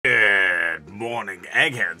morning,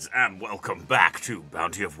 eggheads, and welcome back to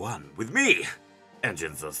Bounty of One with me,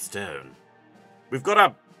 EnginesTheStone. We've got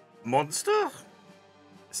a monster?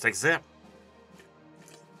 Let's take a sip.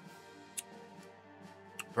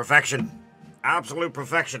 Perfection. Absolute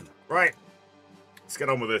perfection. Right. Let's get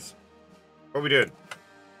on with this. What are we doing?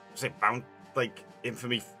 Say like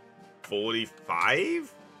Infamy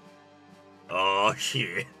 45? Oh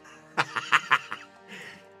shit.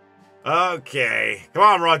 Okay. Come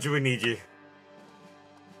on, Roger, we need you.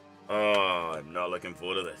 Oh, I'm not looking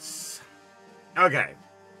forward to this. Okay.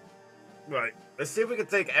 Right. Let's see if we can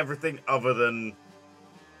take everything other than...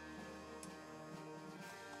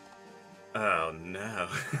 Oh, no.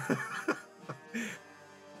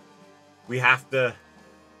 We have to...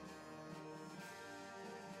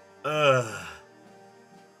 I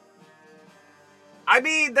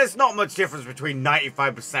mean, there's not much difference between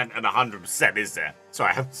 95% and 100%, is there?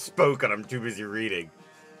 Sorry, I haven't spoken. I'm too busy reading.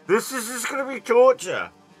 This is just going to be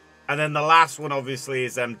torture. And then the last one, obviously,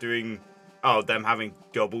 is them doing... Oh, them having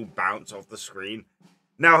double bounce off the screen.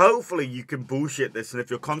 Now, hopefully, you can bullshit this. And if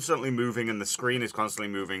you're constantly moving and the screen is constantly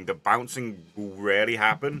moving, the bouncing will rarely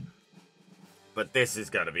happen. But this is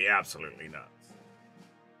going to be absolutely nuts.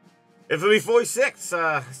 Infamy 46,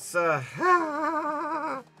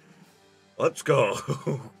 let's go.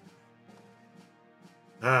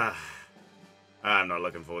 I'm not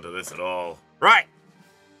looking forward to this at all. Right.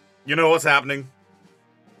 You know what's happening.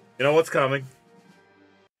 You know what's coming.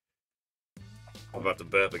 I'm about to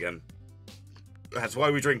burp again. That's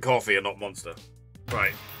why we drink coffee and not Monster.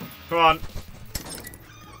 Right. Come on.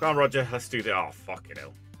 Come on, Roger. Let's do the... Oh, fuck it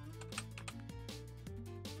hell.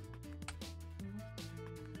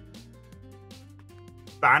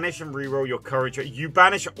 Banish and reroll your courage. You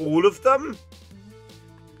banish all of them?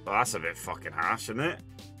 Well, that's a bit fucking harsh, isn't it?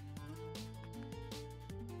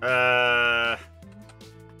 I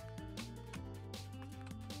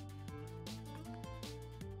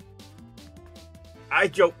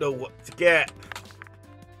don't know what to get.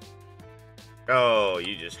 Oh,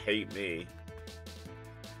 you just hate me.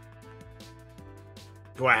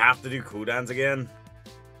 Do I have to do cooldowns again?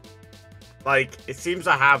 Like, it seems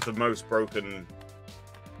I have the most broken...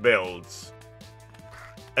 builds.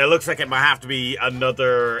 It looks like it might have to be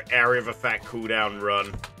another area of effect cooldown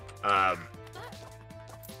run. I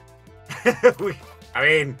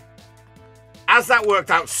mean, as that worked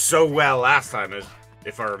out so well last time,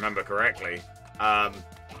 if I remember correctly,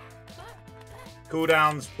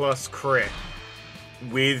 cooldowns plus crit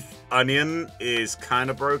with Onion is kind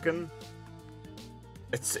of broken.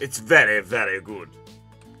 It's very, very good.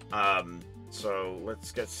 So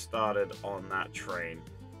let's get started on that train.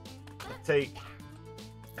 I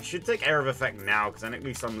should take Area of Effect now, because then at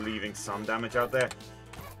least I'm leaving some damage out there.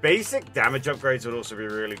 Basic damage upgrades would also be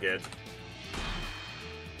really good.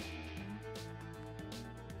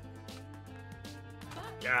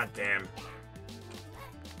 God damn.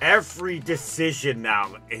 Every decision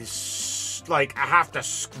now is like, I have to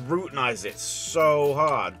scrutinize it so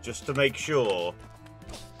hard just to make sure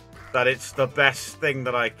that it's the best thing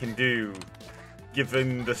that I can do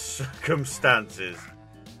given the circumstances.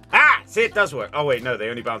 Ah! See, it does work. Oh, wait, no, they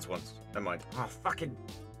only bounce once. Never mind. Oh, fucking...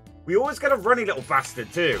 We always get a runny little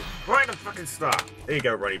bastard, too. Right at the fucking start. There you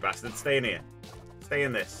go, runny bastard. Stay in here. Stay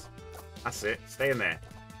in this. That's it. Stay in there.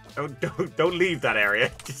 Don't leave that area.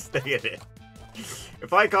 Just stay in it.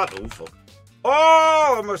 If I can't... Oh, fuck.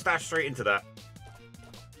 Oh! Almost dashed straight into that.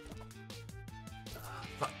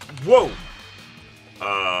 Fuck. Whoa!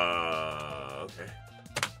 Okay.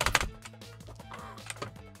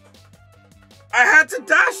 I had to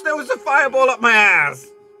dash! There was a fireball up my ass!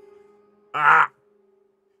 Ah!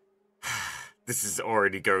 This is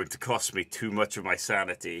already going to cost me too much of my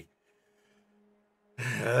sanity.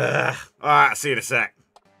 Alright, see you in a sec.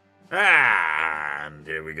 And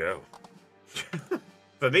here we go.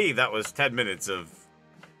 For me, that was 10 minutes of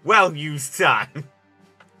well-used time.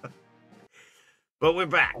 But we're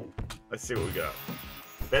back. Let's see what we got.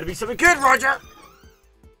 Better be something good, Roger!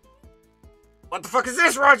 What the fuck is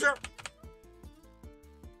this, Roger?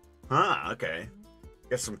 Huh, okay.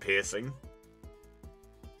 Get some piercing.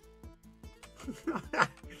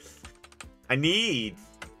 I need,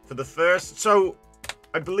 for the first... So,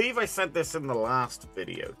 I believe I said this in the last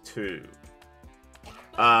video, too.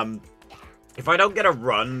 If I don't get a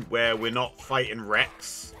run where we're not fighting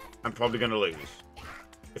Rex, I'm probably going to lose.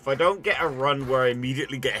 If I don't get a run where I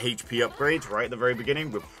immediately get HP upgrades right at the very beginning,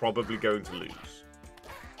 we're probably going to lose.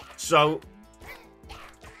 So,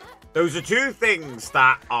 those are two things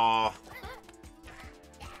that are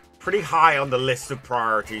pretty high on the list of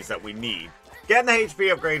priorities that we need. Getting the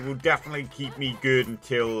HP upgrade will definitely keep me good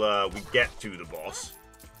until we get to the boss.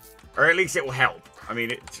 Or at least it will help. I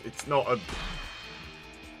mean, it's not a...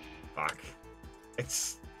 Fuck.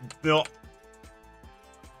 It's not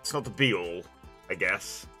the be-all, I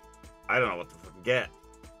guess. I don't know what to fucking get.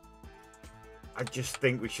 I just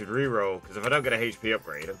think we should reroll, because if I don't get a HP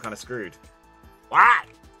upgrade, I'm kind of screwed. Why?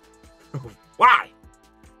 Why?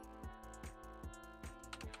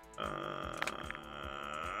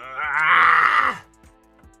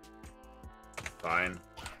 Fine.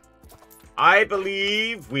 I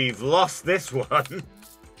believe we've lost this one.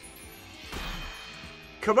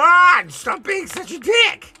 Come on! Stop being such a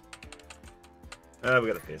dick! We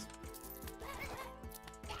got a pierce.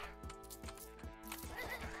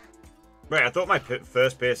 Wait, I thought my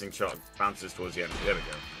first piercing shot bounces towards the end. There we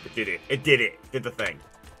go. It did it. It did it. Did the thing.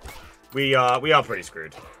 We are pretty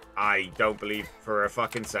screwed. I don't believe for a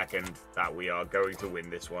fucking second that we are going to win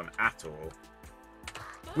this one at all.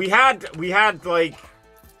 We had like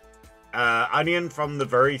onion from the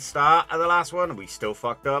very start of the last one, and we still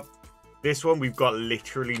fucked up. This one, we've got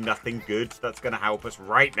literally nothing good that's going to help us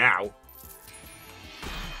right now.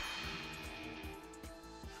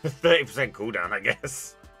 30% cooldown, I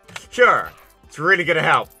guess. Sure, it's really going to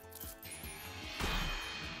help.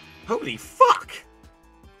 Holy fuck!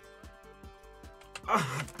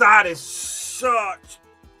 Oh, that is such...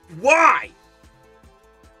 Why?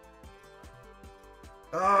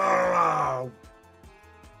 Oh,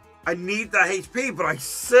 I need that HP, but I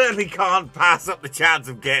certainly can't pass up the chance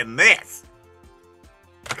of getting this.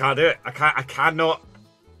 I can't do it. I cannot.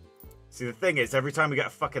 See, the thing is, every time we get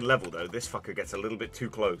a fucking level, though, this fucker gets a little bit too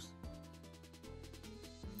close.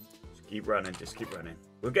 Just keep running. Just keep running.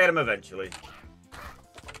 We'll get him eventually.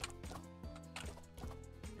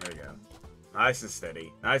 There we go. Nice and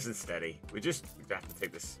steady. Nice and steady. We have to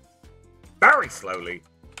take this very slowly.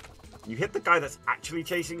 You hit the guy that's actually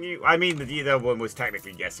chasing you? I mean, the other one was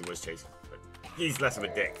technically, yes, he was chasing you, but he's less of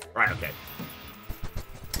a dick. Right, okay.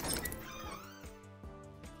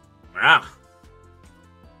 Wow.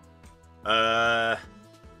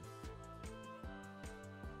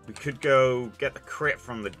 We could go get the crit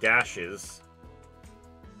from the dashes.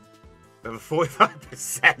 We have a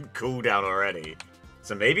 45% cooldown already.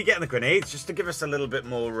 So maybe getting the grenades just to give us a little bit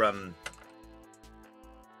more,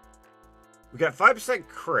 We get 5%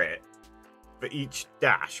 crit for each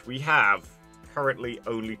dash. We have currently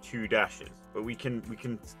only 2 dashes, but we can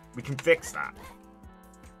fix that.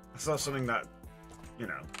 That's not something that, you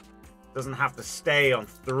know, doesn't have to stay on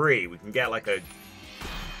 3. We can get like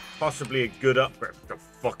possibly a good upgrade. Oh,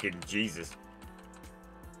 fucking Jesus.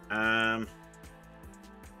 I'm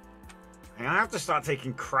gonna have to start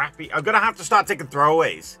taking I'm gonna have to start taking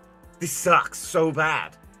throwaways. This sucks so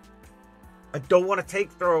bad. I don't want to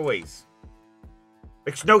take throwaways.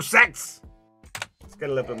 Makes no sense. Let's get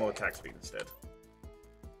a little bit more attack speed instead.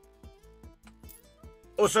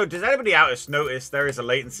 Also, does anybody else notice there is a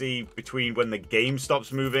latency between when the game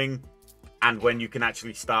stops moving and when you can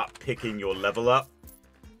actually start picking your level up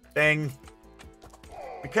thing?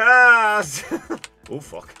 Because... oh,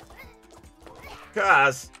 fuck.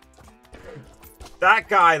 Because that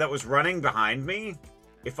guy that was running behind me,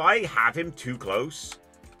 if I have him too close,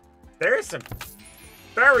 there is a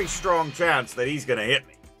very strong chance that he's going to hit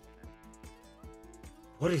me.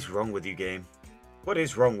 What is wrong with you, game? What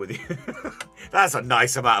is wrong with you? That's a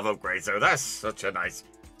nice amount of upgrades, though. That's such a nice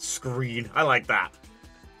screen. I like that.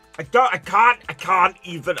 I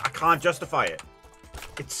can't justify it.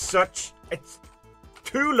 It's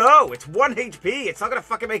too low. It's 1 HP. It's not going to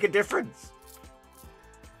fucking make a difference.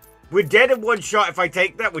 We're dead in one shot if I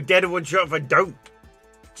take that. We're dead in one shot if I don't.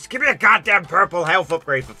 Just give me a goddamn purple health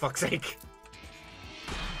upgrade, for fuck's sake.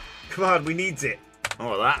 Come on, we needs it.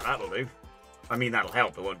 Oh, that'll do. I mean, that'll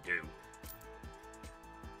help. It won't do.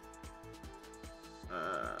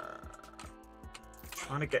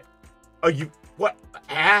 Trying to get... Oh, you... What?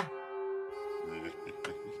 Huh?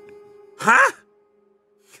 Huh?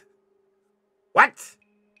 What?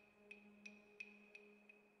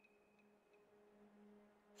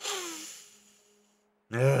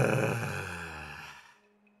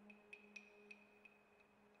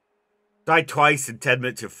 Died twice in 10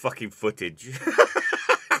 minutes of fucking footage.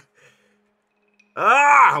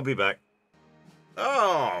 I'll be back.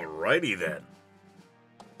 Alrighty then.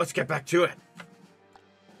 Let's get back to it.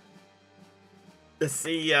 Let's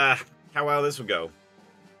see how well this will go.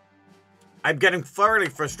 I'm getting thoroughly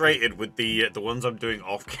frustrated with the ones I'm doing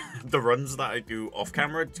off the runs that I do off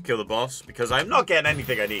camera to kill the boss because I'm not getting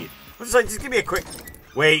anything I need. I'm just like, just give me a quick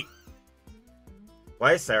wait.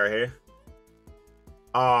 Why is Serra here?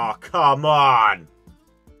 Oh, come on.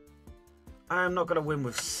 I'm not gonna win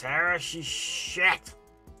with Serra. She's shit.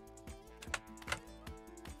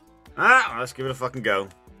 Let's give it a fucking go.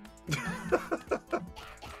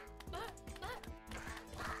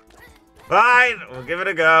 Fine, we'll give it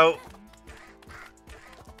a go.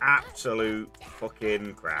 Absolute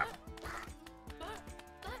fucking crap.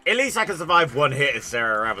 At least I can survive one hit as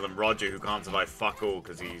Serra rather than Roger, who can't survive fuck all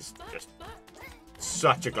because he's just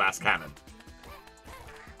such a glass cannon.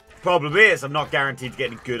 Problem is, I'm not guaranteed to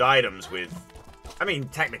get any good items with... I mean,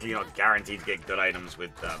 technically you're not guaranteed to get good items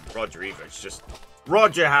with Roger either. It's just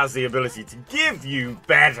Roger has the ability to give you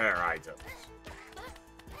better items.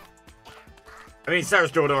 I mean,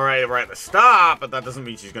 Sarah's doing alright right at the start, but that doesn't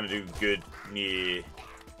mean she's going to do good near...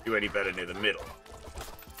 do any better near the middle.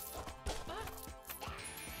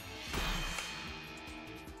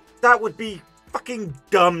 That would be fucking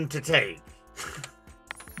dumb to take.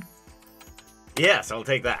 Yes, I'll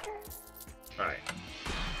take that. Alright.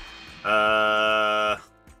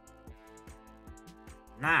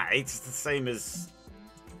 Nah, 8 is the same as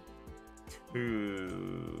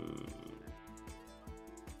 2.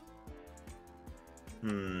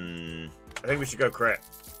 I think we should go crit.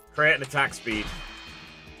 Crit and attack speed.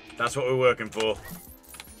 That's what we're working for.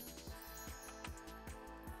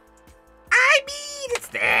 I mean, it's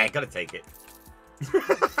there. Gotta take it.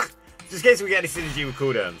 Just in case we get any synergy with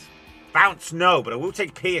cooldowns. Bounce, no, but I will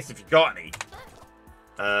take Pierce if you got any.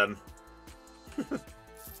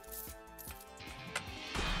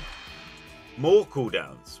 More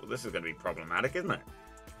cooldowns. Well, this is going to be problematic, isn't it?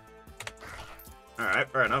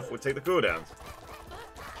 Alright, fair enough. We'll take the cooldowns.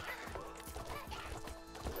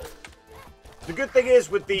 The good thing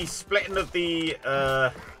is, with the splitting of the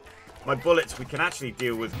my bullets, we can actually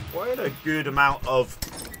deal with quite a good amount of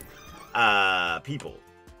people.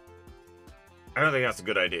 I don't think that's a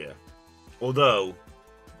good idea. Although,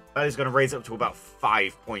 that is going to raise it up to about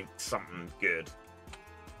 5 point something good.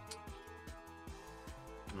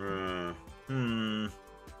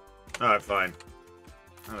 Alright, fine.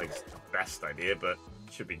 I don't think it's the best idea, but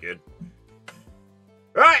it should be good.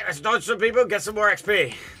 Right, let's dodge some people, get some more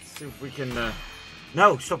XP. Let's see if we can...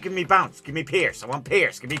 No, stop giving me bounce. Give me Pierce. I want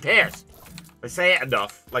Pierce. Give me Pierce. If I say it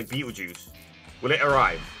enough, like Beetlejuice, will it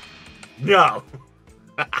arrive? No.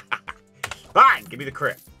 Fine, give me the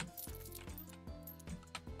crit.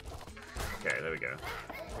 Okay, there we go.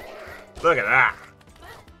 Look at that.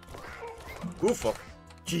 Ooh, fuck.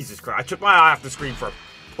 Jesus Christ. I took my eye off the screen for a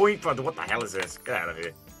point. What the hell is this? Get out of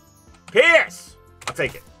here. Pierce! I'll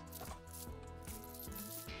take it.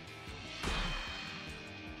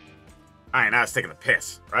 Alright, now it's taking the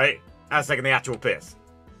piss, right? Now it's taking the actual piss.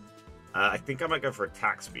 I think I might go for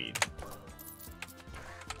attack speed.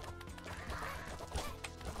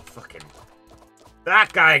 Fucking...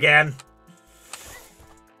 that guy again!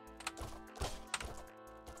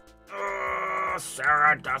 Oh,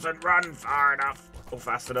 Serra doesn't run far enough. Or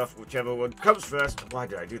fast enough, whichever one comes first. Why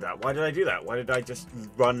did I do that? Why did I do that? Why did I just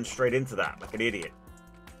run straight into that like an idiot?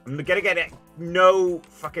 I'm gonna get it. No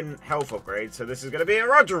fucking health upgrade, so this is gonna be a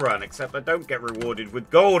Roger run, except I don't get rewarded with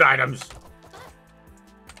gold items.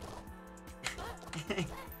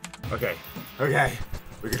 Okay,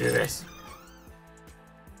 we can do this.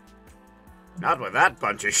 Not with that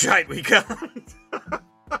bunch of shite we can't.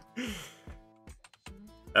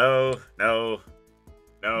 No, no,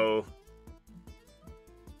 no.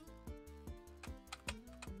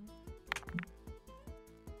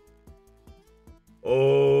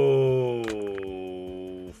 Oh,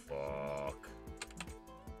 fuck.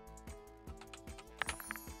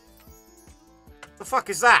 The fuck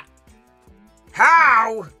is that?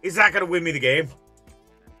 How is that gonna win me the game?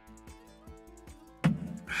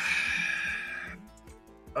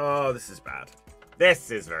 Oh, this is bad.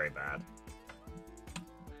 This is very bad.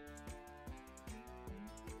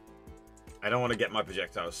 I don't want to get my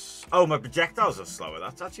projectiles... Oh, my projectiles are slower.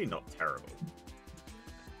 That's actually not terrible.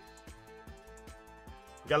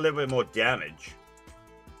 Get a little bit more damage.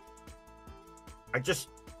 I just...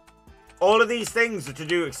 all of these things are to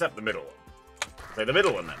do except the middle one. Say the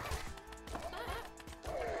middle one then.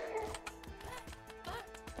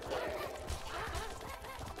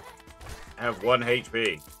 I have 1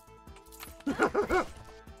 HP.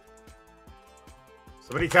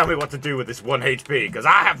 Somebody tell me what to do with this 1 HP, because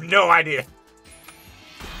I have no idea.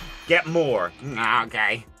 Get more.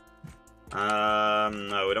 Okay.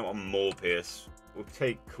 No, we don't want more Pierce. We'll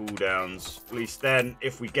take cooldowns. At least then,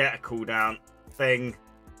 if we get a cooldown thing,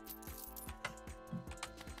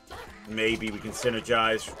 maybe we can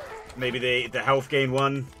synergize. Maybe the health gain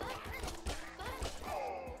one.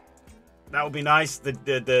 That would be nice.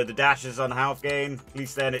 The dashes on health gain. At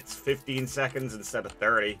least then it's 15 seconds instead of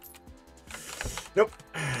 30. Nope.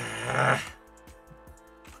 I'm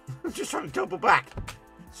just trying to double back.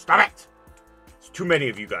 Stop it! It's too many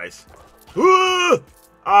of you guys.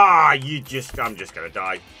 Ah, I'm just gonna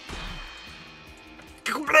die.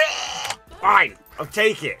 Fine, I'll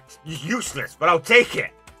take it. It's useless, but I'll take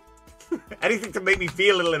it. Anything to make me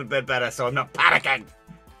feel a little bit better so I'm not panicking.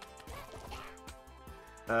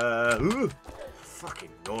 Ooh. Fucking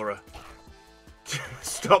Nora.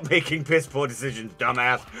 Stop making piss poor decisions,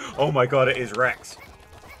 dumbass. Oh my god, it is Rex.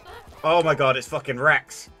 Oh my god, it's fucking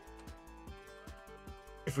Rex.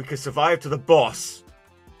 If we could survive to the boss,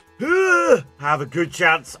 have a good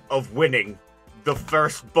chance of winning the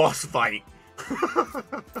first boss fight.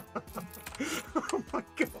 Oh my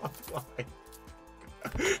god, why?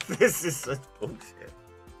 This is such bullshit.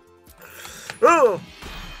 Oh!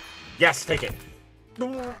 Yes, take it.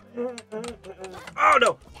 Oh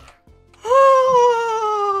no!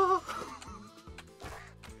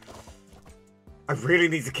 I really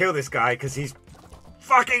need to kill this guy because he's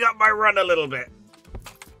fucking up my run a little bit.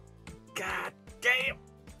 God damn.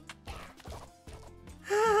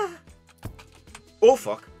 Oh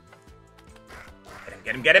fuck. Get him,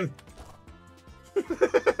 get him, get him.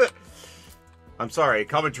 I'm sorry,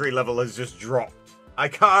 commentary level has just dropped. I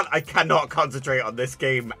cannot concentrate on this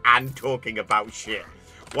game and talking about shit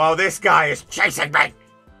while this guy is chasing me.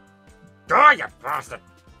 Die, you bastard.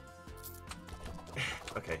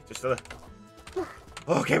 Okay, just a...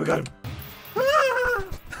 Okay, we got him. Oh!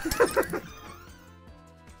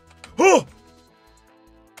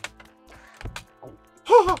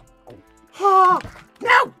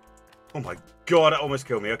 No! Oh my god, it almost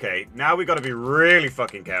killed me. Okay, now we gotta be really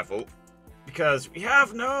fucking careful because we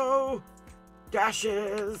have no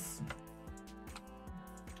dashes.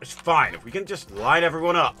 It's fine. If we can just line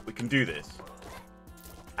everyone up, we can do this.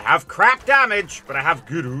 I have crap damage, but I have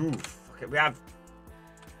good oof. Okay, we have...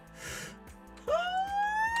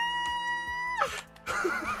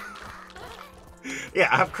 Yeah,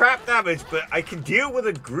 I have crap damage, but I can deal with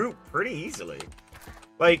a group pretty easily.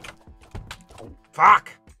 Like... Fuck!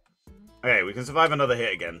 Okay, we can survive another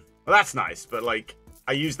hit again. Well, that's nice, but like,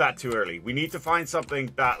 I used that too early. We need to find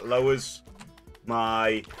something that lowers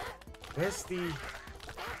my... Where's the...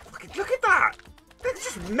 Look at that! That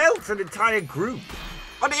just melts an entire group.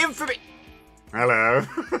 On the infamy... Hello.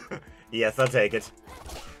 Yes, I'll take it.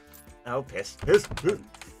 Oh, piss. Piss.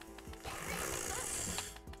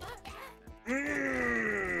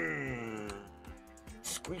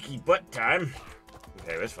 Squeaky butt time.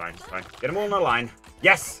 Okay, that's fine. It's fine. Get them all in a line.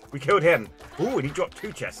 Yes! We killed him. Ooh, and he dropped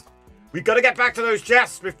 2 chests. We gotta get back to those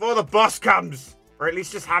chests before the boss comes. Or at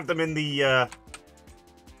least just have them in the,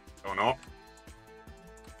 Or not.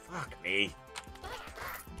 Fuck me.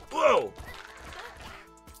 Whoa!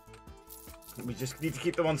 We just need to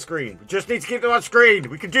keep them on screen. We just need to keep them on screen.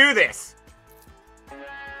 We can do this.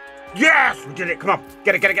 Yes! We did it. Come on.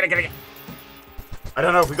 Get it, get it, get it, get it. I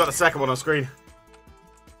don't know if we got the second one on screen.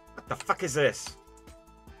 What the fuck is this?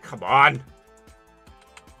 Come on.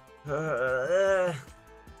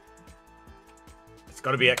 It's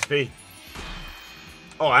gotta be XP.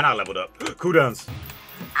 Oh, and I leveled up. Cooldowns.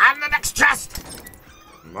 And the next chest.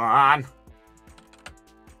 Come on.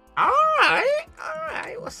 Alright.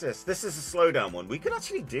 Alright. What's this? This is a slowdown one. We could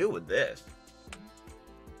actually deal with this.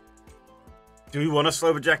 Do we want to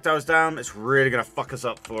slow projectiles down? It's really gonna fuck us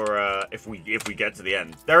up for if we get to the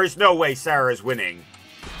end. There is no way Serra's winning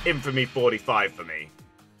Infamy 45 for me.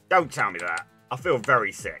 Don't tell me that. I feel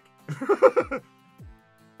very sick.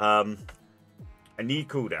 I need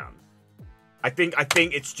cooldowns. I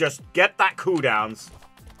think it's just get that cooldowns.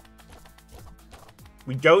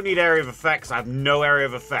 We don't need area of effects. I have no area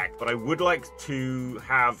of effect, but I would like to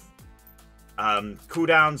have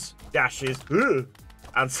cooldowns, dashes,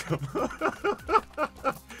 and some...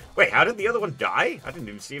 Wait, how did the other one die? I didn't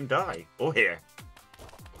even see him die. Or here.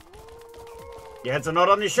 Your heads are not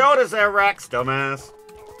on your shoulders there, Rex, dumbass.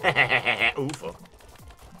 Ooh, fuck.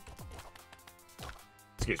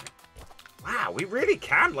 Excuse me. Wow, we really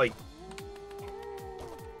can, like...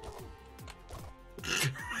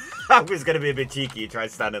 I was going to be a bit cheeky and try to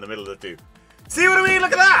stand in the middle of the two. See what I mean?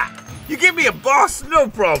 Look at that! You give me a boss, no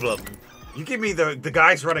problem. You give me the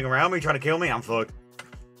guys running around me trying to kill me, I'm fucked.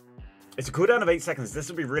 It's a cooldown of 8 seconds. This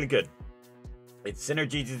would be really good. It's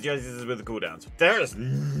synergy to with the cooldowns. There is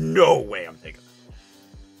no way I'm taking it.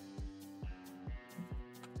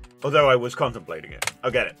 Although I was contemplating it.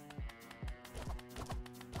 I'll get it.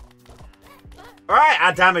 Alright,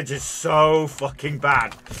 our damage is so fucking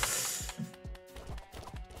bad.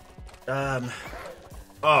 Oh,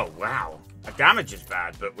 wow. Our damage is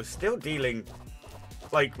bad, but we're still dealing...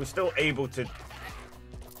 Like, we're still able to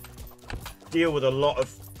deal with a lot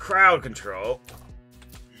of crowd control.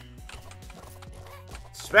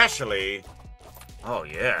 Especially... Oh,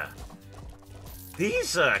 yeah.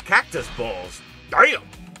 These, cactus balls. Damn!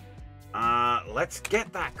 let's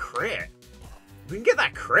get that crit. We can get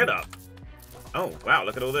that crit up. Oh, wow,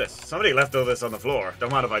 look at all this. Somebody left all this on the floor.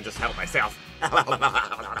 Don't mind if I just help myself. What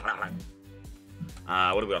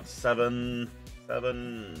are we on? 7.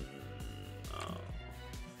 Oh.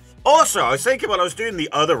 Also, I was thinking when I was doing the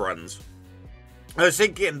other runs, I was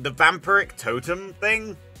thinking the vampiric totem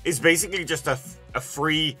thing is basically just a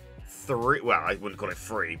free 3... Well, I wouldn't call it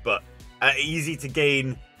free, but easy to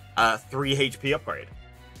gain 3 HP upgrade.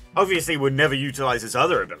 Obviously, we'd never utilize his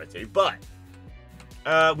other ability, but...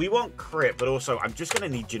 we want crit, but also I'm just gonna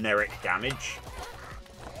need generic damage.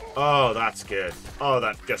 Oh, that's good. Oh,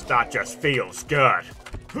 that just feels good.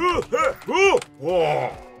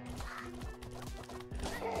 Whoa.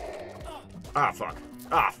 Ah, fuck.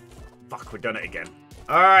 Ah, fuck, we've done it again.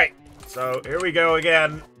 Alright, so here we go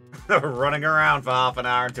again. Running around for half an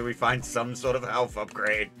hour until we find some sort of health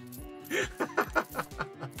upgrade.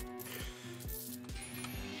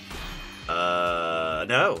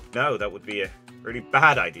 No, that would be a really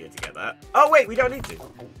bad idea to get that. Oh, wait, we don't need to.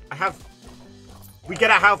 We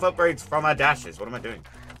get our health upgrades from our dashes. What am I doing?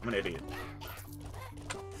 I'm an idiot.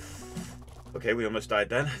 Okay, we almost died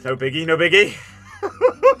then. No biggie, no biggie.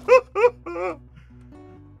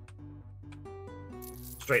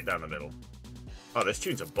 Straight down the middle. Oh, this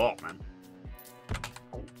tune's a bop, man.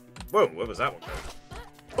 Whoa, where was that one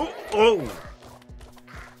going? Oh!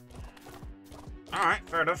 Alright,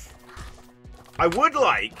 fair enough. I would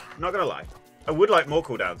like, not gonna lie, I would like more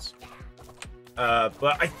cooldowns.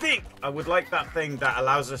 But I think I would like that thing that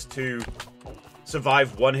allows us to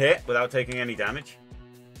survive 1 hit without taking any damage.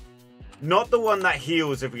 Not the one that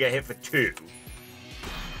heals if we get hit for 2.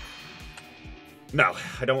 No,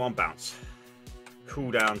 I don't want bounce.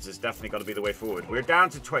 Cooldowns is definitely got to be the way forward. We're down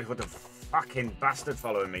to 20. What the fucking bastard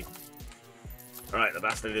following me? Right, the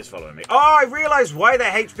bastard is following me. Oh, I realized why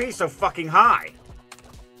their HP is so fucking high.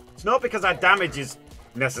 It's not because our damage is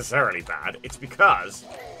necessarily bad. It's because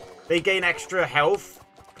they gain extra health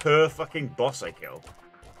per fucking boss I kill.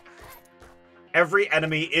 Every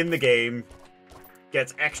enemy in the game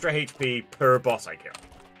gets extra HP per boss I kill.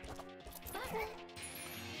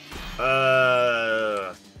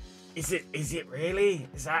 Is it really?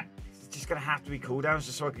 Is it just gonna have to be cooldowns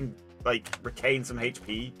just so I can, like, retain some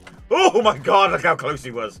HP? Oh my god, look how close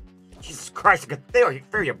he was. Jesus Christ, I could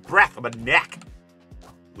feel your breath on my neck.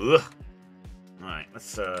 Ugh. Alright,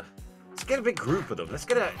 let's get a big group of them. Let's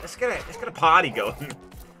get a party going.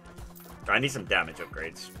 I need some damage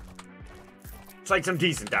upgrades. It's like some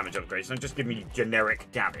decent damage upgrades. Don't just give me generic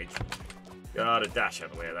damage. Gotta dash out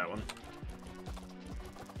of the way of that one.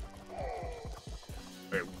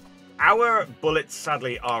 Wait, our bullets,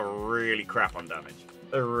 sadly, are really crap on damage.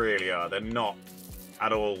 They really are. They're not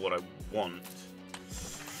at all what I want.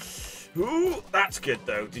 Ooh, that's good,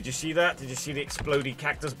 though. Did you see that? Did you see the explodey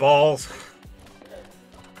cactus balls?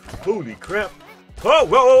 Holy crap. Oh,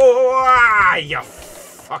 whoa, ah, you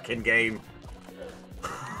fucking game.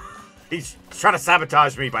 He's trying to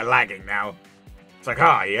sabotage me by lagging now. It's like,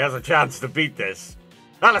 he has a chance to beat this.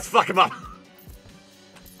 Now let's fuck him up.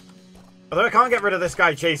 Although I can't get rid of this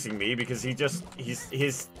guy chasing me because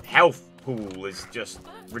his health pool is just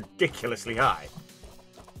ridiculously high.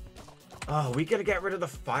 Oh, we gonna get rid of the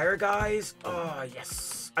fire guys? Oh,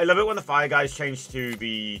 yes. I love it when the fire guys change to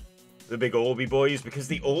the big orby boys, because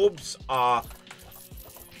the orbs are...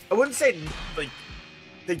 I wouldn't say, like,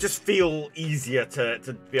 they just feel easier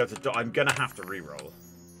to be able to do. I'm gonna have to reroll.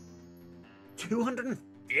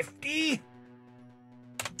 250?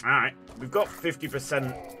 Alright, we've got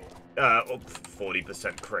 50%,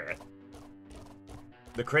 40% crit.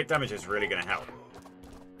 The crit damage is really gonna help.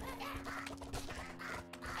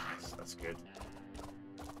 That's good.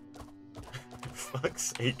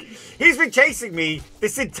 Fuck's sake. He's been chasing me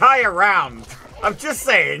this entire round. I'm just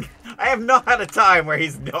saying, I have not had a time where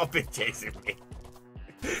he's not been chasing me.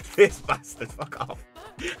 This bastard, fuck off.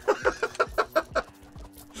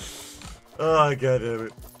 Oh, god damn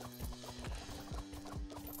it.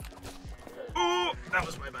 Oh, that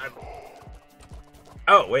was my bad.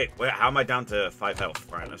 Oh, wait, how am I down to 5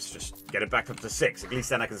 health? Right, let's just get it back up to 6. At least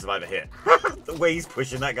then I can survive a hit. The way he's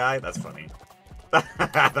pushing that guy, that's funny.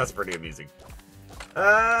 That's pretty amusing.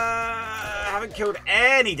 I haven't killed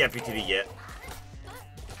any deputy yet.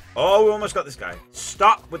 Oh, we almost got this guy.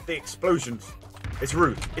 Stop with the explosions. It's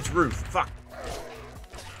Ruth. It's Ruth. Fuck.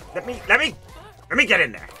 Let me get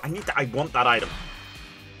in there. I want that item.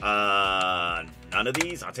 None of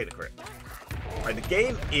these. I'll take the crit. Right, the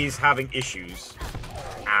game is having issues.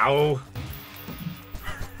 Ow.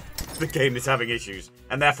 The game is having issues,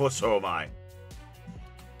 and therefore so am I.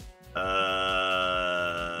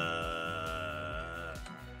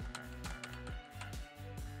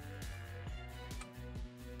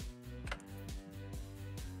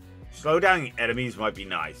 Slow down enemies might be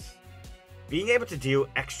nice. Being able to deal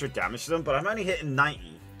extra damage to them, but I'm only hitting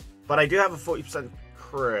 90. But I do have a 40%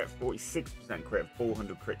 crit, 46% crit,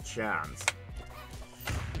 400 crit chance.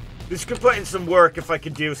 This could put in some work if I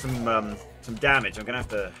could deal some damage. I'm gonna have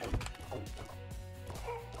to...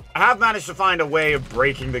 I have managed to find a way of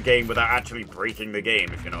breaking the game without actually breaking the game,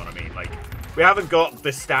 if you know what I mean. Like, we haven't got the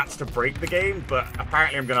stats to break the game, but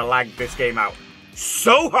apparently I'm gonna lag this game out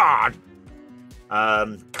so hard.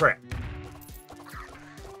 Crit.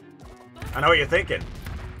 I know what you're thinking.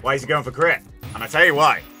 Why is he going for crit? And I tell you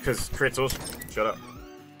why. Because crit's awesome. Shut up.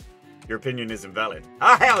 Your opinion is invalid.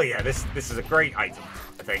 Ah, hell yeah. This is a great item,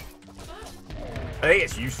 I think. I think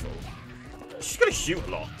it's useful. She's gonna shoot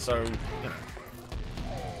a lot, so, you know.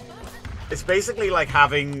 It's basically like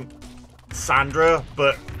having Sandra,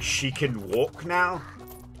 but she can walk now.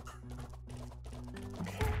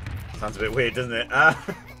 Sounds a bit weird, doesn't it?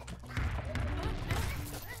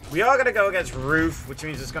 We are going to go against Ruth, which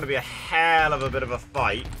means it's going to be a hell of a bit of a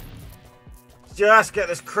fight. Just get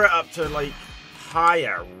this crit up to, like,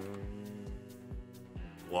 higher.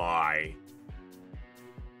 Why?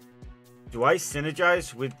 Do I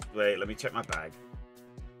synergize with... Wait, let me check my bag.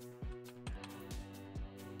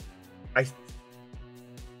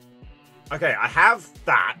 Okay, I have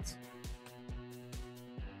that.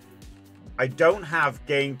 I don't have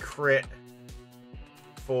gain crit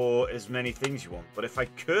for as many things you want, but if I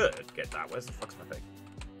could get that, where's the fuck's my thing?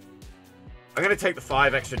 I'm going to take the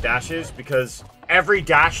 5 extra dashes because every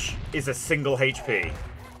dash is a single HP.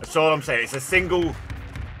 That's all I'm saying. It's a single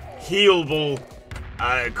healable,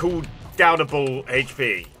 cooldownable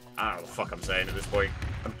HP. I don't know what the fuck I'm saying at this point.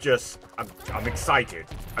 I'm excited.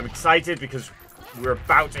 I'm excited because we're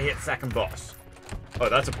about to hit second boss. Oh,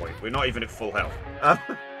 that's a point. We're not even at full health.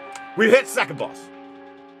 We hit second boss.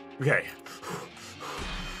 Okay.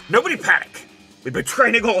 Nobody panic. We've been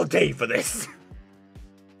training all day for this.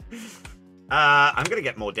 I'm gonna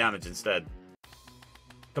get more damage instead.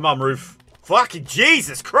 Come on, Roof. Fucking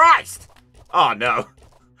Jesus Christ! Oh, no.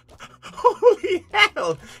 Holy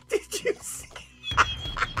hell! Did you see?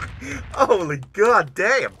 Holy god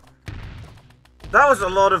damn. That was a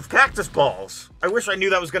lot of cactus balls. I wish I knew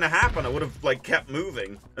that was gonna happen. I would have, like, kept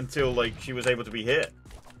moving until, like, she was able to be hit.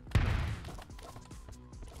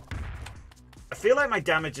 I feel like my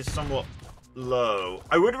damage is somewhat low.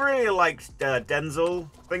 I would really like Denzel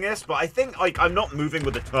thingus, but I think, like, I'm not moving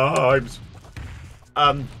with the times.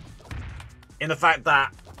 In the fact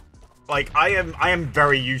that, like, I am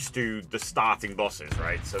very used to the starting bosses,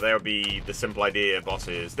 right? So there'll be the simple idea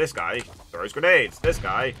bosses. This guy throws grenades. This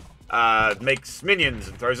guy makes minions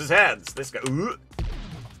and throws his heads. This guy,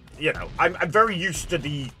 you know, I'm very used to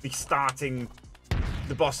the starting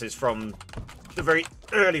the bosses from the very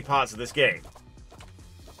early parts of this game.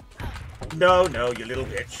 No, you little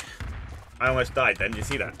bitch. I almost died then. Did you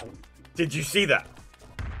see that? Did you see that?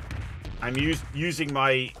 I'm using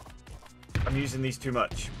these too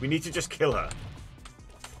much. We need to just kill her.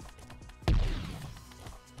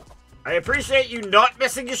 I appreciate you not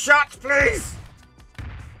missing your shots, please!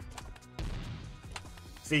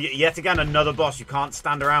 See, yet again, another boss you can't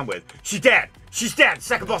stand around with. She's dead! She's dead!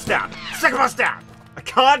 Second boss down! Second boss down! I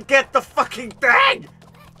can't get the fucking thing!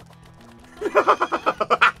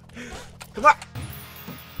 Come on!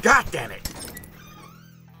 God damn it!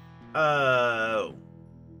 Oh.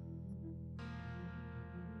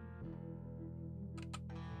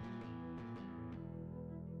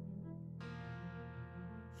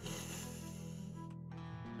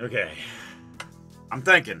 Okay. I'm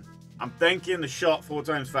thinking the shot 4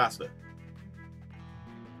 times faster.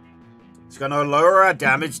 It's gonna lower our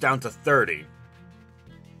damage down to 30.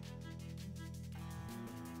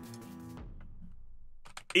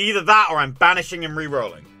 Either that or I'm banishing and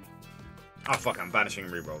re-rolling. Oh, fuck, I'm banishing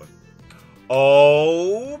and re-rolling.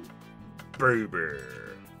 Oh, baby.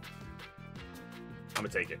 I'm gonna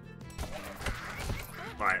take it.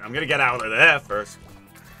 Alright, I'm gonna get out of there first.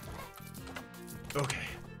 Okay.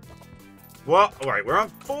 Well, alright, we're on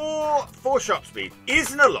 4 shot speed.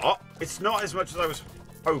 Isn't a lot. It's not as much as I was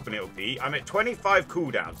hoping it would be. I'm at 25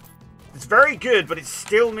 cooldowns. It's very good, but it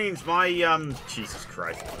still means my, Jesus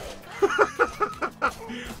Christ.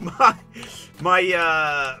 my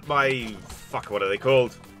fuck, what are they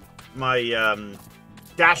called? My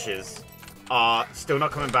dashes are still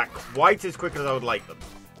not coming back quite as quick as I would like them.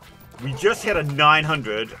 We just hit a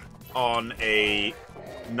 900 on a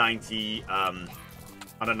 90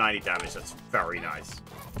 damage. That's very nice.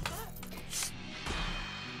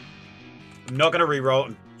 I'm not gonna re-roll.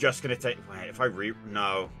 I'm just gonna take. Wait, if I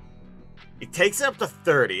no. It takes it up to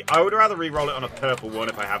 30. I would rather re-roll it on a purple one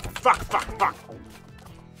if I have... Fuck!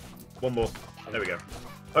 One more. There we go.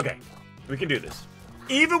 Okay, we can do this.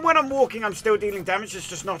 Even when I'm walking, I'm still dealing damage. It's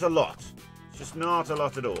just not a lot. It's just not a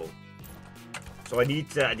lot at all. So I need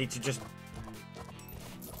to just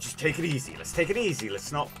take it easy. Let's take it easy.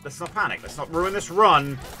 Let's not panic. Let's not ruin this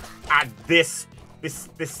run at this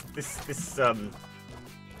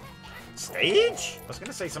stage. I was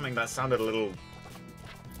gonna say something that sounded a little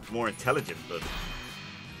more intelligent, but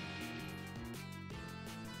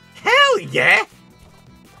hell yeah!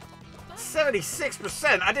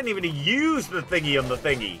 76%. I didn't even use the thingy on the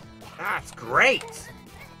thingy. That's great.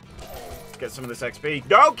 Let's get some of this XP.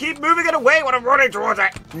 Don't keep moving it away when I'm running towards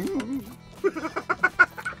it.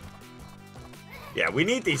 Yeah, we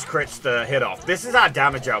need these crits to hit off. This is our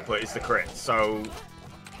damage output, is the crit. So,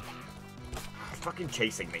 fucking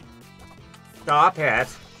chasing me. Stop it.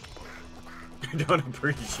 I don't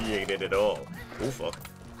appreciate it at all. Oh, fuck.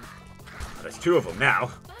 There's two of them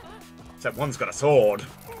now. Except one's got a sword.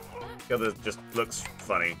 The other just looks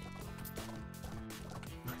funny.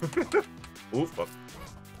 Ooh, fuck.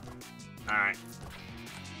 Alright.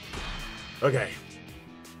 Okay.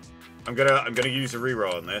 I'm gonna use a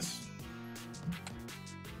reroll on this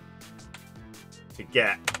to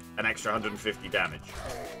get an extra 150 damage.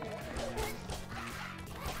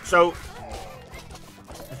 So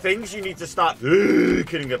the things you need to start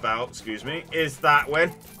kidding about, excuse me, is that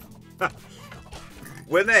when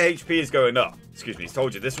their HP is going up. Excuse me,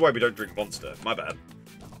 told you, this is why we don't drink Monster. My bad.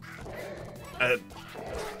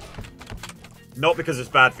 Not because it's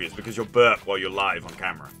bad for you, it's because you'll burp while you're live on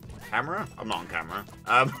camera. Camera? I'm not on camera.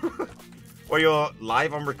 Or you're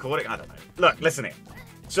live on recording? I don't know. Look, listen here.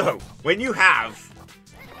 So, when you have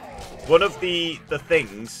one of the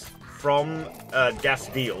things from gas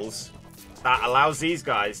deals that allows these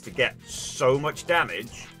guys to get so much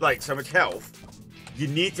damage, like so much health, you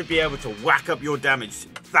need to be able to whack up your damage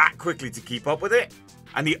that quickly to keep up with it.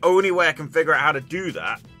 And the only way I can figure out how to do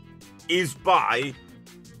that is by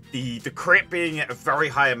the crit being at a very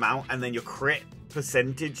high amount and then your crit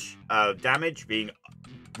percentage damage being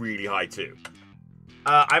really high too.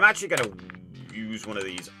 I'm actually going to use one of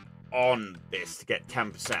these on this to get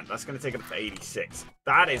 10%. That's going to take it up to 86.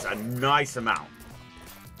 That is a nice amount.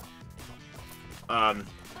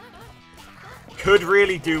 Could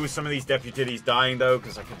really do with some of these deputies dying, though,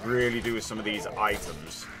 because I could really do with some of these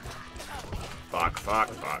items. Fuck, fuck,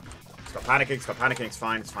 fuck. Stop panicking, stop panicking. It's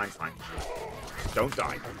fine, it's fine, it's fine. Don't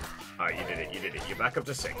die. Alright, you did it, you did it. You're back up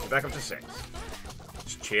to 6. You're back up to 6.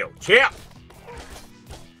 Just chill, chill!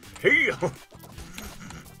 Heal!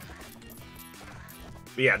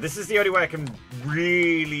 But yeah, this is the only way I can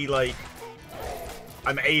really, like...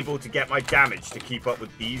 I'm able to get my damage to keep up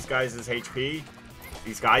with these guys' HP.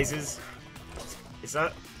 These guys' Is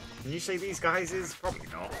that... Can you say these guys is? Probably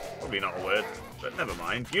not. Probably not a word. But never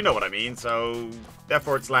mind. You know what I mean, so...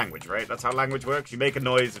 Therefore it's language, right? That's how language works. You make a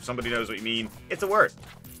noise if somebody knows what you mean. It's a word.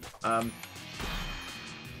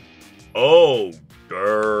 Oh,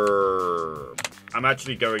 derp. I'm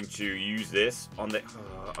actually going to use this on the...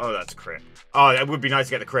 Oh, that's a crit. Oh, it would be nice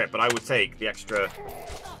to get the crit, but I would take the extra...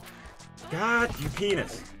 God, you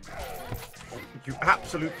penis. You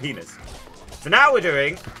absolute penis. So now we're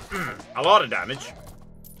doing a lot of damage.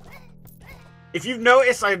 If you've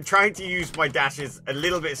noticed, I'm trying to use my dashes a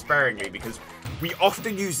little bit sparingly because we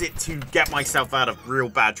often use it to get myself out of real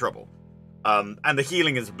bad trouble. And the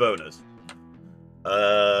healing is a bonus.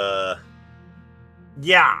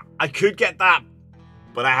 Yeah, I could get that,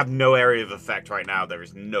 but I have no area of effect right now. There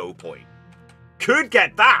is no point. Could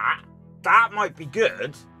get that. That might be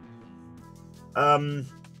good.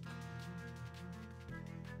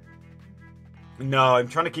 No, I'm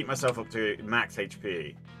trying to keep myself up to max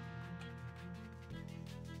HP.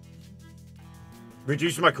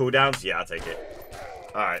 Reduce my cooldowns? Yeah, I'll take it.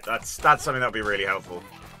 Alright, that's something that'll be really helpful.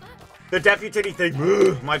 The deputy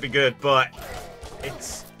thing might be good, but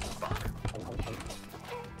it's... Fuck.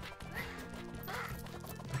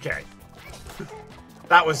 Okay.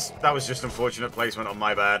 That was just unfortunate placement on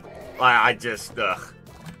my bad. I just... Ugh.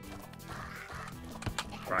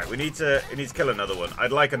 Right, we need to kill another one.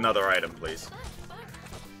 I'd like another item, please.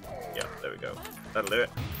 Yeah, there we go. That'll do it.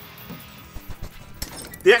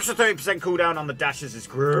 The extra 30% cooldown on the dashes is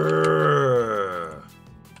grrr.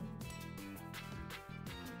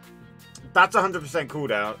 That's 100%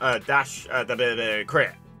 cooldown. Dash,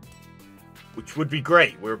 crit. Which would be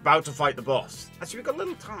great. We're about to fight the boss. Actually, we've got a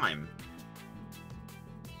little time.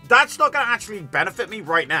 That's not going to actually benefit me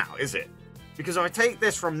right now, is it? Because if I take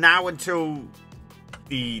this from now until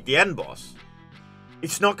the end boss,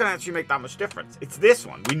 it's not going to actually make that much difference. It's this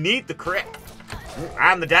one. We need the crit.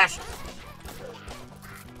 And the dash.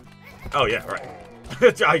 Oh, yeah, right.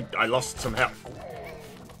 I lost some health.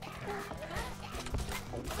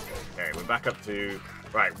 we're back up to...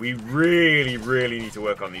 Right, we really, really need to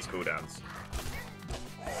work on these cooldowns.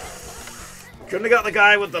 Couldn't have got the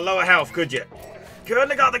guy with the lower health, could you? Couldn't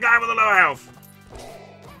have got the guy with the lower health.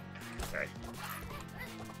 Okay.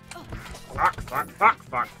 Fuck, fuck, fuck,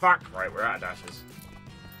 fuck, fuck. Right, we're out of dashes.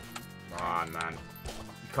 Come on, man.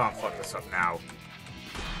 You can't fuck this up now.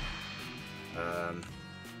 Come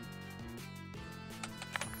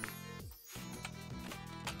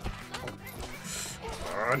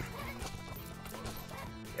on.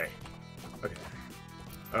 Okay. Okay.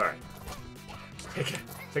 Alright.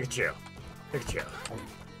 Take a chill. Take a chill.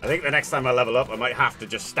 I think the next time I level up, I might have to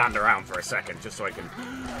just stand around for a second, just so I can...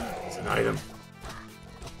 There's an item.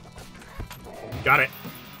 Got it.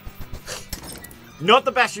 Not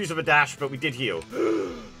the best use of a dash, but we did heal.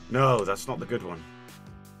 No, that's not the good one.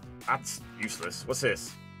 That's useless. What's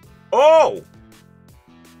this? Oh!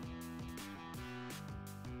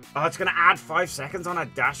 Oh, it's going to add 5 seconds on a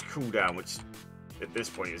dash cooldown, which at this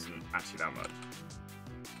point isn't actually that much.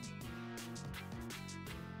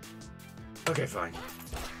 Okay, fine.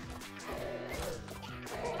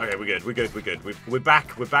 Okay, we're good. We're good. We're good. We're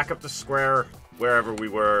back. We're back up to square wherever we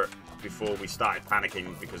were before we started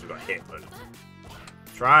panicking because we got hit. But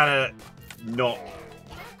trying to not.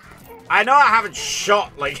 I know I haven't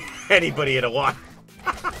shot like anybody in a while.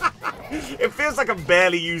 It feels like I'm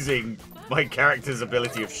barely using my character's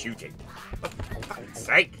ability of shooting. For fuck's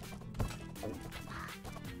sake.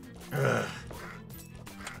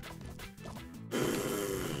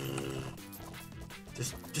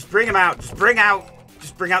 Just bring him out. Just bring out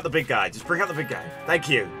the big guy. Just bring out the big guy. Thank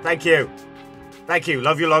you. Thank you. Thank you.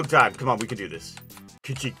 Love you a long time. Come on, we can do this.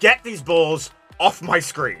 Could you get these balls off my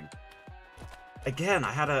screen? Again,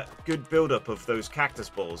 I had a good build-up of those cactus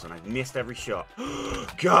balls, and I missed every shot.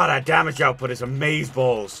 God, our damage output is amaze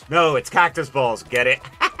balls. No, it's cactus balls. Get it?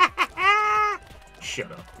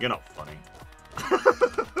 Shut up. You're not funny.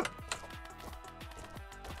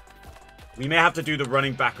 We may have to do the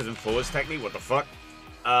running backwards and forwards technique. What the fuck?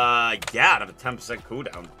 Yeah, I have a 10%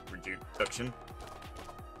 cooldown reduction.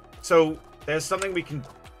 So, there's something we can...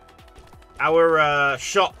 Our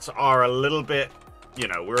shots are a little bit... You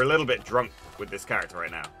know, we're a little bit drunk with this character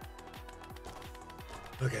right now.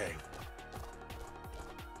 Okay.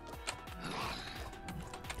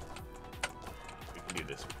 We can do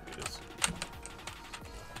this. We can do this.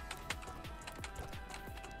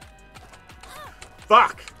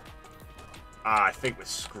 Fuck! Ah, I think we're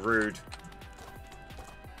screwed.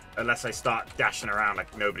 Unless I start dashing around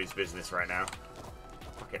like nobody's business right now.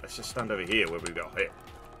 Okay, let's just stand over here where we got hit.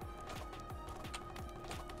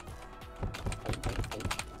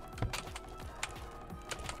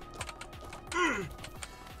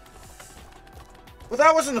 Well,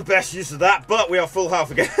 that wasn't the best use of that, but we are full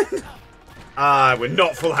health again. We're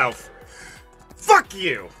not full health. Fuck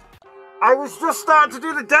you! I was just starting to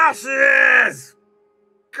do the dashes!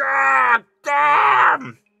 God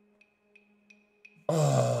damn!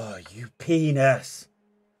 Oh, you penis.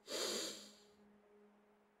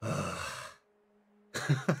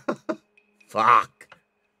 Fuck.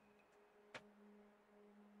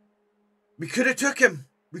 We could have took him.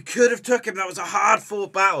 We could have took him. That was a hard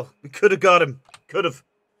fought battle. We could have got him. Could have.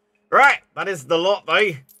 Right, that is the lot,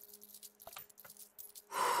 though.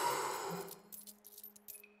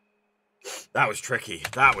 That was tricky.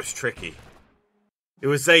 That was tricky. It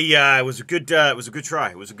was a good try.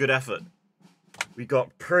 It was a good effort. We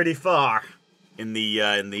got pretty far in the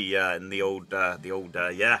old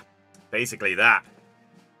yeah, basically that.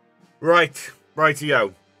 Right,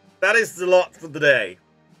 rightio. That is the lot for the day.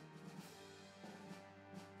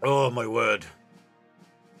 Oh my word.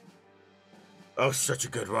 Oh, such a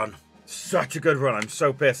good run. Such a good run. I'm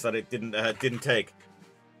so pissed that it didn't take.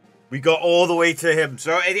 We got all the way to him.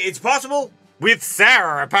 So it's possible with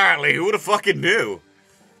Serra, apparently. Who would have fucking knew?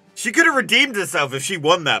 She could have redeemed herself if she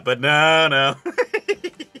won that, but no.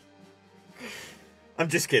 I'm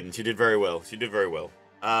just kidding. She did very well. She did very well.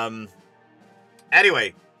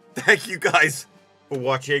 Anyway, thank you guys for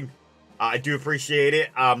watching. I do appreciate it.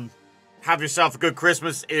 Have yourself a good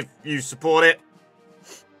Christmas if you support it.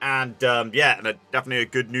 And, yeah, and definitely a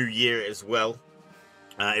good new year as well.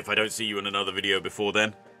 If I don't see you in another video before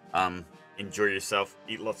then, enjoy yourself,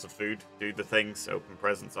 eat lots of food, do the things, open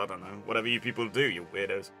presents, I don't know. Whatever you people do, you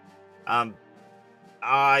weirdos.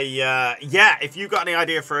 Yeah, if you got any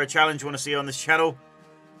idea for a challenge you want to see on this channel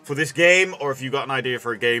for this game, or if you got an idea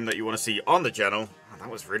for a game that you want to see on the channel, oh, that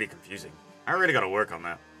was really confusing. I really got to work on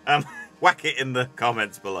that. Whack it in the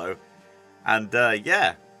comments below. And,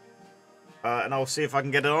 yeah. And I'll see if I can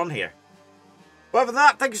get it on here. But other than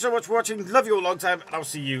that, thank you so much for watching. Love you all a long time, and I'll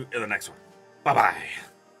see you in the next one. Bye-bye.